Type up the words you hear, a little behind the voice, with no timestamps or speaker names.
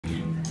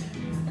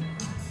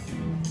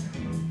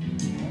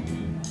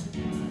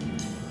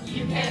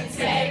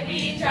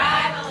we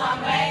drive a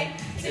long way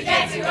to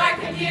get to our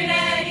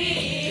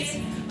communities.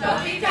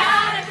 But we've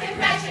got a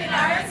confession,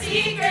 our own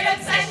secret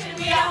obsession.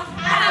 We all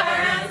have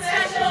our own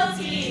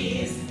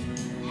specialties.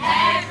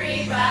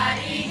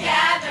 Everybody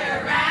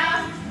gather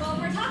around. Well, if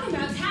we're talking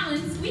about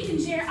talents, we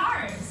can share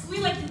ours. We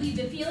like to lead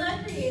the field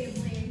out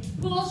creatively.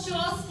 Pool,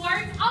 shul,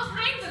 sports, all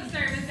kinds of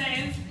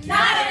services.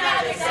 Not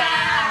another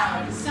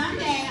sound.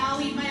 Someday I'll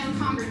lead my own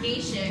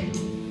congregation.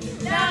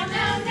 No,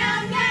 no, no,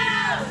 no.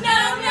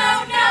 No,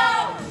 no,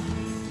 no.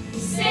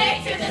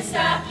 Stick to the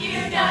stuff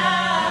you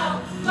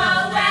know.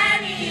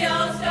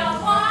 Millennials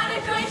don't want to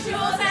join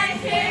shuls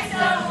and kids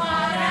don't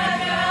want to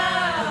go.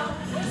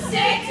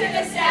 Stick to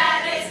the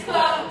status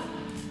quo.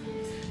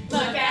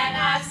 Look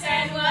at us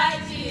and what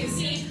do you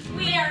see?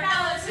 We are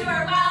fellows who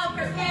are well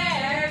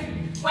prepared.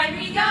 When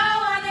we go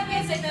on a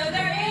visit, though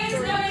there is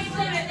no age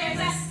limit, there's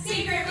a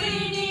secret we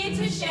need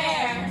to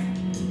share.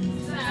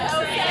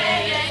 So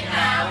say it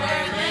now,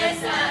 we're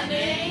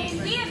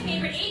listening. We have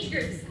favorite age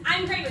groups.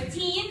 I'm great with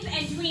teens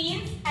and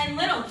tweens and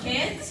little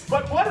kids.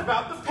 But what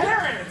about the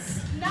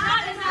parents?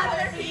 Not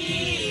another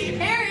fee.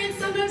 Parents,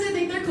 sometimes I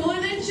think they're cooler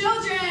than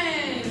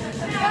children.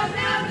 No,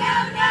 no, no,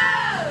 no.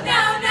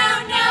 No, no,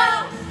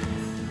 no.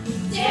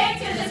 Stick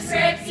to the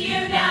scripts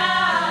you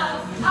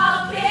know.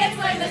 All kids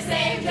learn the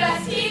same,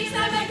 just teach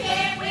them a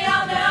game. We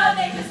all know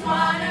they just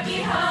want to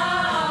be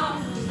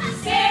home.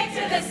 Stick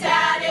to the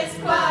status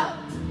quo.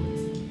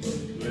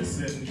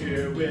 Listen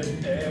here,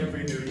 with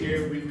every new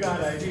year, we've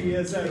got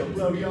ideas that'll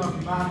blow your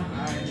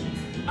mind.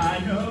 I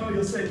know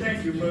you'll say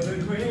thank you for the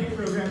great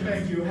program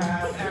bank you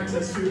have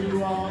access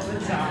to all the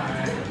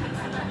time.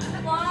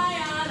 Why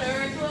on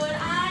earth would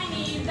I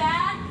need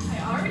that?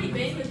 I already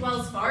bank with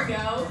Wells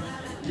Fargo.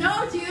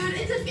 No, dude,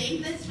 it's a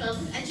bank that's filled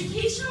with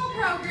educational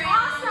programs.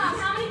 Awesome!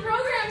 How many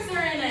programs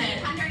are in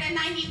it?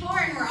 194,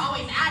 and we're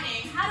always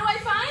adding. How do I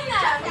find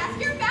them? Just ask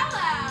your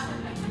fellow.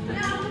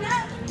 No, no.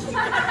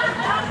 No,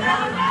 no,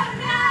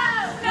 no.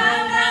 No,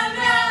 no,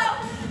 no.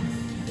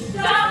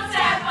 Don't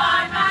step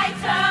on my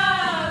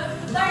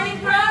toes. Learning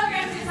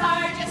programs is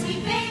hard. Just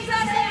keep things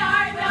as they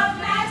are. Don't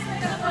mess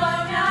with the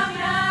flow. No,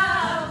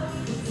 no.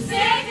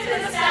 Stick to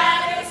the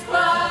status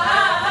quo.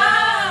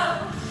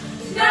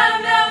 No,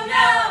 no,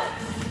 no.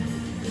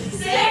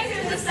 Stick to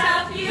the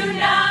stuff you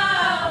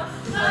know.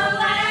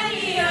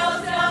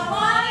 Millennials don't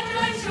want to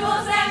join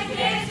shuls and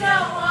kids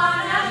don't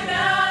want to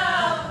go.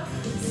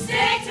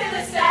 Stick to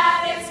the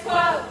status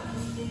quo.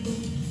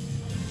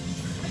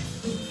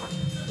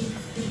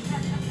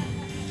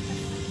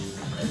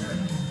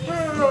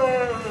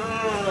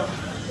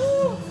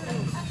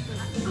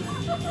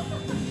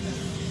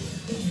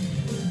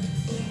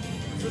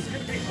 This is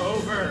gonna be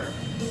over.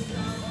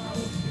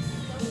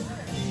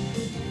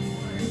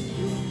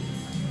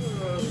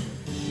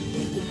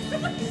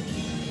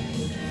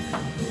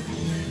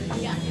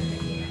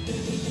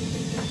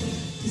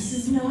 This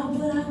is not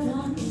what I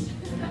want.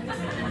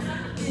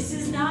 This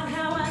is not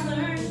how I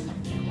learn.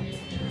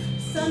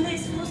 Sunday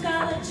school's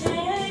gotta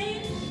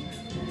change,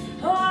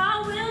 or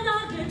I will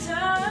not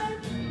return.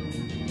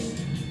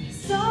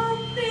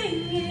 Something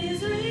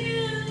is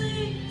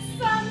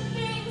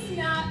something's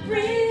not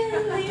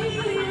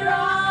really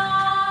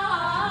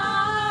wrong.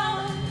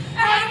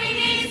 And we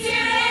need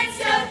students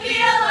to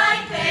feel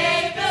like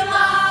they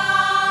belong.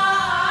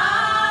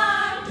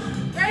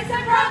 Write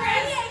some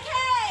programs.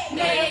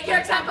 Make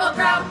your temple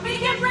grow. We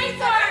can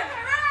brainstorm.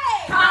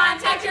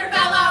 Contact your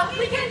fellow.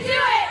 We can do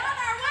it. On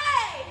our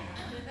way.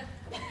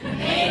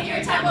 Make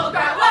your temple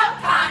grow. Whoa.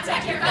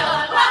 Contact your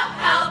fellow. Whoa.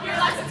 Help your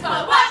lessons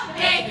flow. Whoa.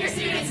 Make your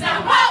students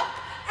know. Whoa.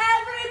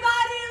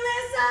 Everybody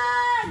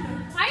listen.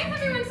 Why is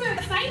everyone so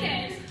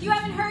excited? You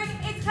haven't heard?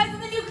 It's because of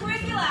the new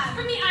curriculum.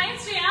 From the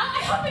ISJL,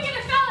 I hope we get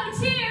a fellow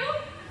too.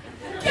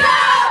 Go,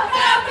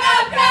 go, go,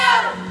 go!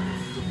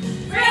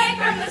 Break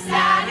from the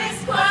status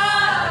quo.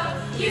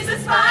 Use the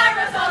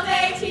spirals all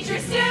day. Teach your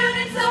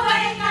students the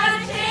way.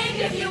 Gotta change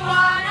if you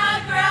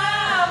wanna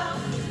grow.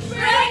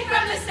 Break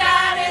from the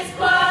status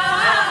quo.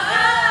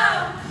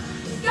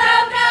 Go,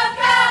 go,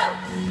 go!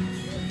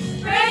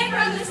 Break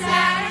from the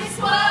status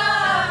quo.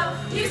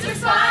 Use your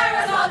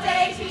spirals all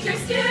day. Teach your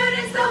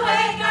students the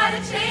way.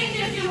 Gotta change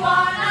if you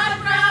wanna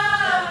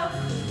grow.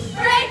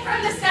 Break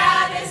from the status quo.